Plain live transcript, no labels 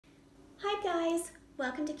Hi guys,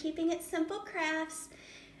 welcome to Keeping It Simple Crafts.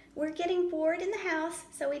 We're getting bored in the house,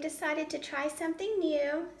 so we decided to try something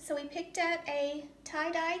new. So we picked up a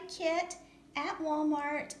tie-dye kit at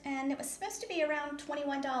Walmart, and it was supposed to be around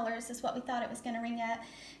 $21 is what we thought it was going to ring up,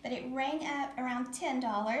 but it rang up around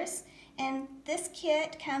 $10. And this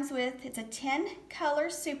kit comes with, it's a 10 color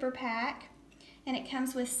super pack, and it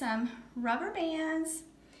comes with some rubber bands,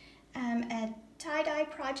 a tie-dye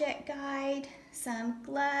project guide, some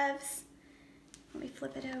gloves. Let me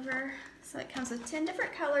flip it over. So it comes with 10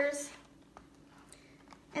 different colors.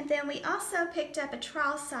 And then we also picked up a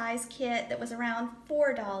trial size kit that was around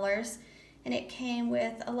 $4, and it came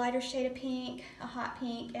with a lighter shade of pink, a hot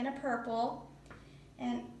pink, and a purple.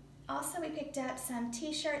 And also we picked up some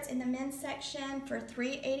t-shirts in the men's section for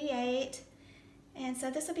 $3.88. And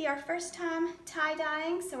so this will be our first time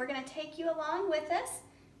tie-dyeing, so we're going to take you along with us.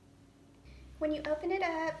 When you open it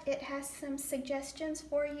up, it has some suggestions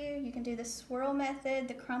for you. You can do the swirl method,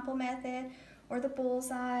 the crumple method, or the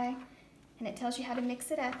bullseye. And it tells you how to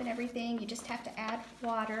mix it up and everything. You just have to add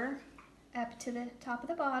water up to the top of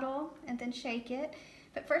the bottle and then shake it.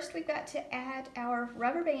 But first we've got to add our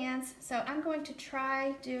rubber bands. So I'm going to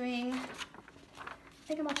try doing, I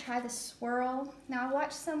think I'm going to try the swirl. Now I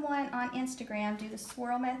watched someone on Instagram do the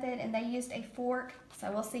swirl method and they used a fork,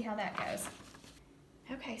 so we'll see how that goes.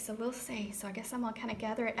 Okay, so we'll see. So I guess I'm gonna kind of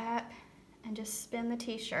gather it up and just spin the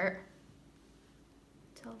t-shirt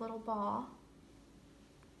to a little ball.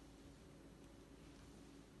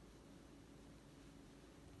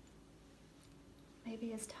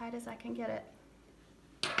 Maybe as tight as I can get it.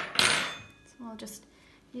 So I'll just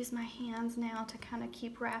use my hands now to kind of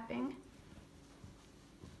keep wrapping.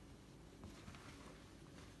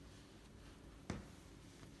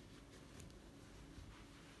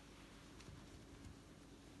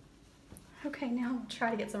 Okay, now we'll try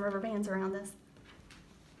to get some rubber bands around this.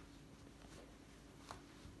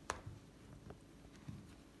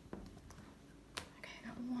 Okay, I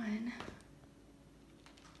got one.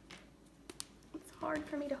 It's hard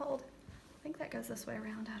for me to hold. I think that goes this way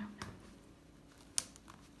around, I don't know.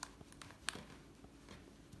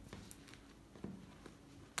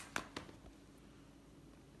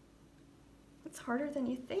 It's harder than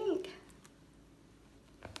you think.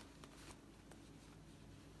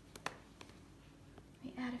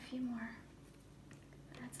 Add a few more.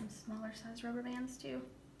 Add some smaller size rubber bands too.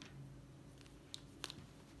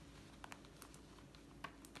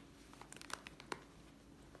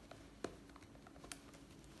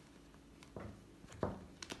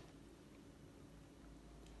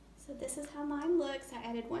 So this is how mine looks. I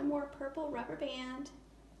added one more purple rubber band.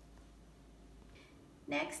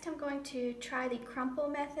 Next I'm going to try the crumple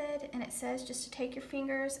method, and it says just to take your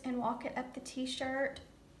fingers and walk it up the t-shirt.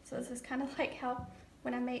 So this is kind of like how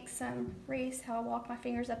when I make some wreaths, how I walk my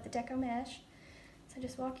fingers up the deco mesh. So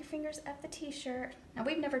just walk your fingers up the t-shirt. Now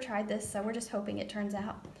we've never tried this, so we're just hoping it turns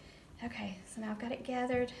out. Okay, so now I've got it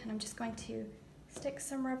gathered, and I'm just going to stick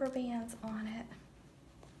some rubber bands on it.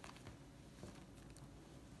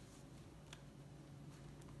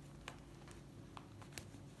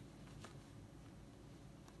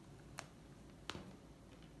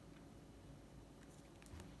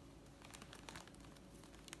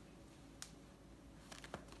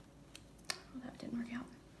 Didn't work out.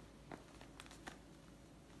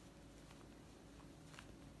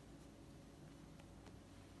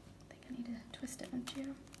 I think I need to twist it, don't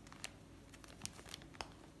you?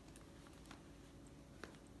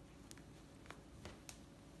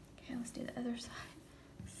 Okay, let's do the other side.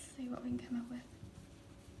 Let's see what we can come up with.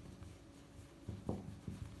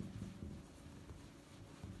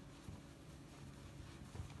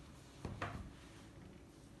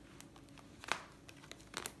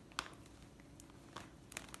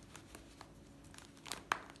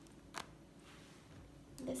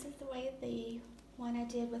 This is the way the one I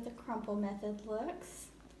did with the crumple method looks.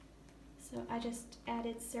 So I just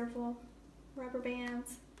added several rubber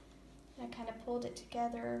bands and I kind of pulled it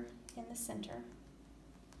together in the center.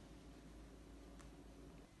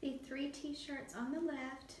 The 3 t-shirts on the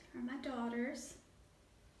left are my daughter's,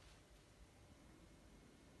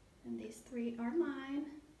 and these 3 are mine.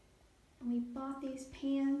 And we bought these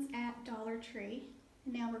pans at Dollar Tree,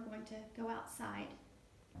 and now we're going to go outside.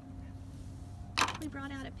 We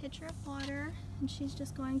brought out a pitcher of water, and she's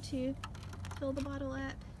just going to fill the bottle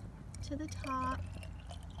up to the top.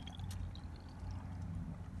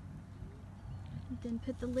 And then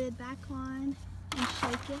put the lid back on and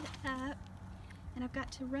shake it up. And I've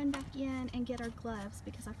got to run back in and get our gloves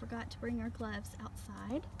because I forgot to bring our gloves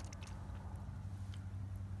outside.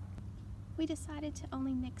 We decided to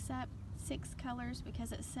only mix up 6 colors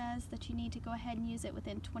because it says that you need to go ahead and use it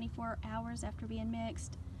within 24 hours after being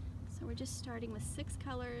mixed. So we're just starting with 6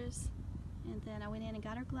 colors, and then I went in and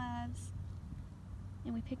got our gloves,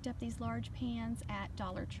 and we picked up these large pans at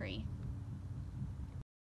Dollar Tree.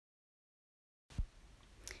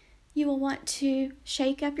 You will want to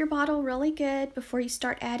shake up your bottle really good before you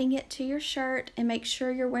start adding it to your shirt, and make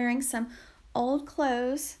sure you're wearing some old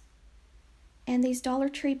clothes. And these Dollar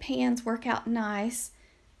Tree pans work out nice.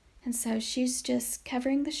 And so she's just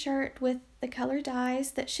covering the shirt with the color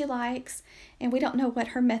dyes that she likes. And we don't know what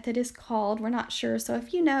her method is called. We're not sure. So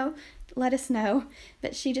if you know, let us know.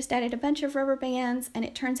 But she just added a bunch of rubber bands, and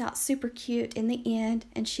it turns out super cute in the end.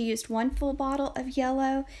 And she used 1 full bottle of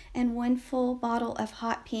yellow and 1 full bottle of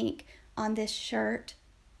hot pink on this shirt.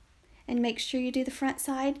 And make sure you do the front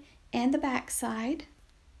side and the back side.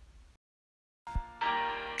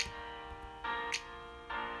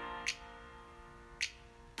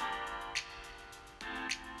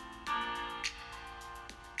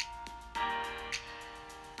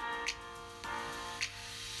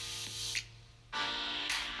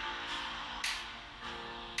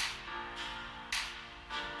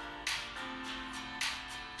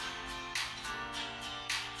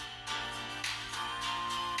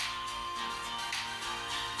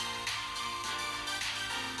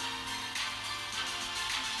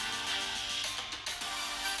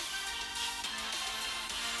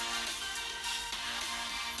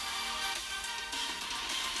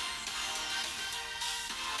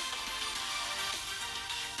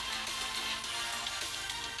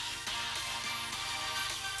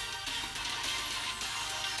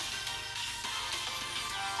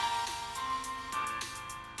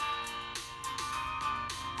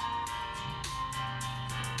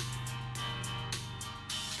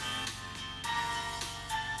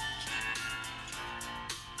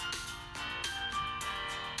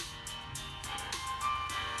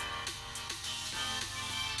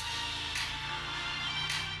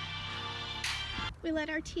 We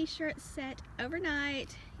let our t-shirts set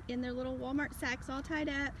overnight in their little Walmart sacks all tied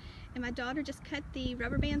up, and my daughter just cut the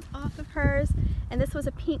rubber bands off of hers, and this was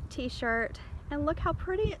a pink t-shirt, and look how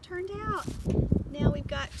pretty it turned out. Now we've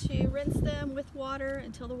got to rinse them with water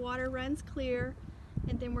until the water runs clear,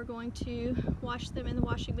 and then we're going to wash them in the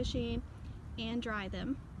washing machine and dry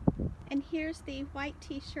them. And here's the white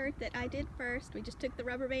t-shirt that I did first. We just took the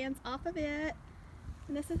rubber bands off of it,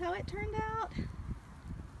 and this is how it turned out.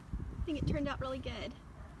 I think it turned out really good.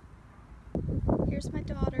 Here's my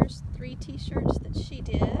daughter's 3 t-shirts that she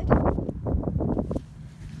did.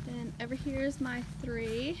 Then over here is my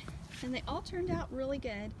 3, and they all turned out really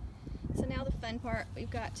good. So now the fun part, we've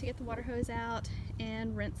got to get the water hose out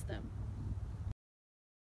and rinse them.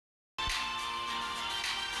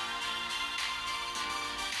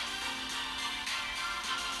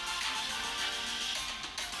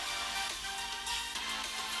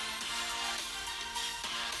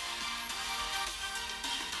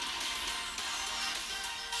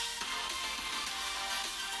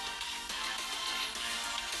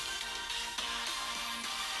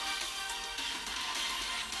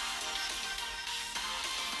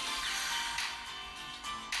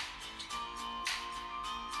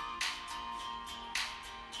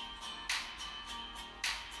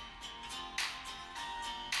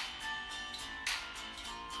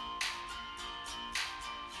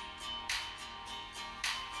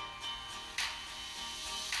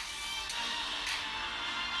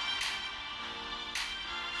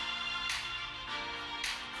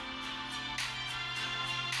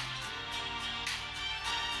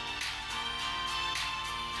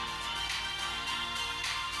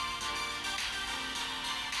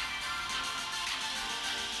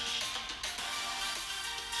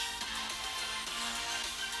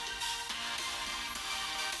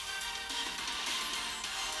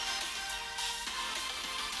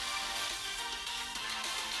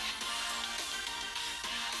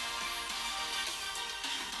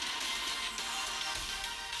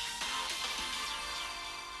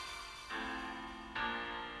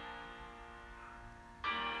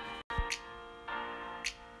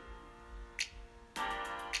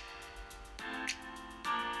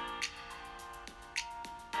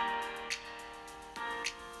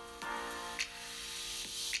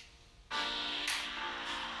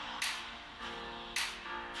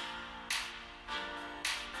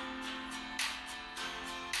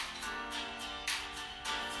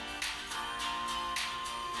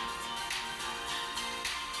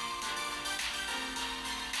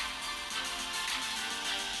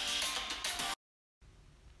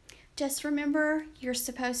 Just remember, you're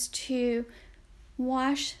supposed to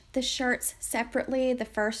wash the shirts separately the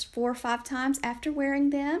first 4 or 5 times after wearing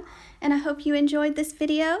them. And I hope you enjoyed this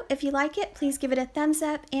video. If you like it, please give it a thumbs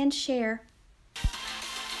up and share.